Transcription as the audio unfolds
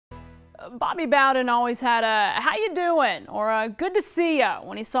Bobby Bowden always had a "how you doing" or a "good to see ya"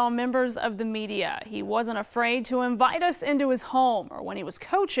 when he saw members of the media. He wasn't afraid to invite us into his home or when he was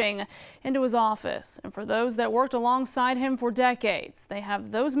coaching into his office. And for those that worked alongside him for decades, they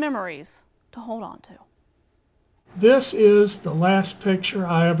have those memories to hold on to. This is the last picture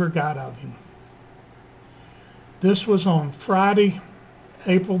I ever got of him. This was on Friday,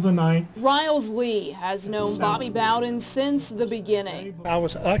 April the 9th. Riles Lee has known Bobby Bowden since the beginning. I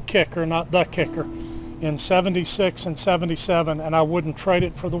was a kicker, not the kicker, in 76 and 77, and I wouldn't trade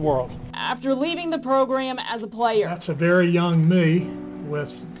it for the world. After leaving the program as a player, that's a very young me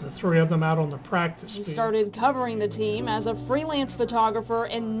with the three of them out on the practice field. He started covering the team as a freelance photographer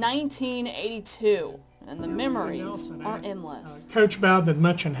in 1982. And the memories are endless. Coach Bowden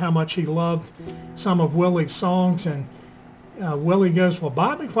mentioned how much he loved some of Willie's songs, and Willie goes, "Well,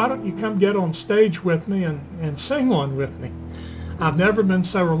 Bobby, why don't you come get on stage with me and sing one with me?" I've never been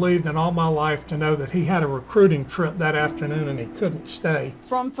so relieved in all my life to know that he had a recruiting trip that afternoon and he couldn't stay.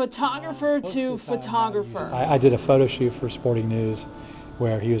 From photographer to photographer. I did a photo shoot for Sporting News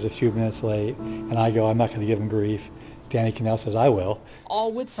where he was a few minutes late, and I go, "I'm not going to give him grief." Danny Cannell says, "I will."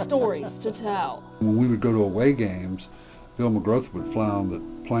 All with stories to tell. When we would go to away games, Bill McGrotha would fly on the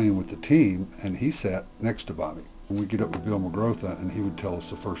plane with the team, and he sat next to Bobby. And we'd get up with Bill McGrotha, and he would tell us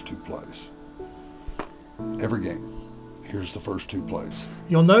the first two plays. Every game, here's the first two plays.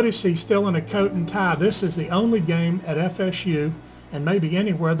 You'll notice he's still in a coat and tie. This is the only game at FSU, and maybe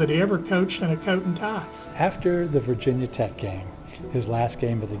anywhere, that he ever coached in a coat and tie. After the Virginia Tech game, his last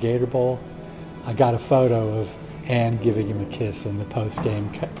game at the Gator Bowl, I got a photo of Ann giving him a kiss in the post-game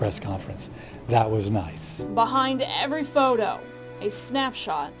press conference. That was nice. Behind every photo, a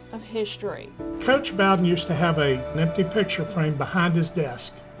snapshot of history. Coach Bowden used to have an empty picture frame behind his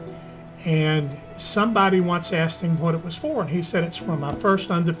desk, and somebody once asked him what it was for, and he said, "It's for my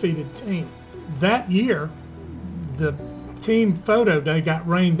first undefeated team." That year, the team photo day got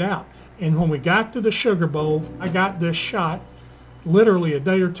rained out, and when we got to the Sugar Bowl, I got this shot literally a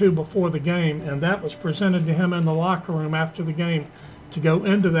day or two before the game, and that was presented to him in the locker room after the game to go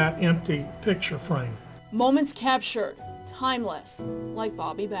into that empty picture frame. Moments captured, timeless, like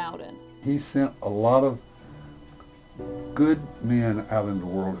Bobby Bowden. He sent a lot of good men out in the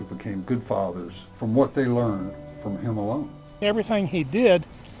world who became good fathers from what they learned from him alone. Everything he did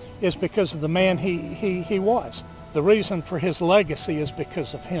is because of the man he was. The reason for his legacy is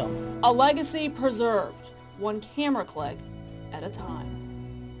because of him. A legacy preserved, one camera click at a time.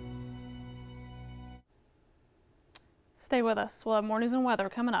 Stay with us. We'll have more news and weather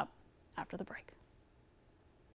coming up after the break.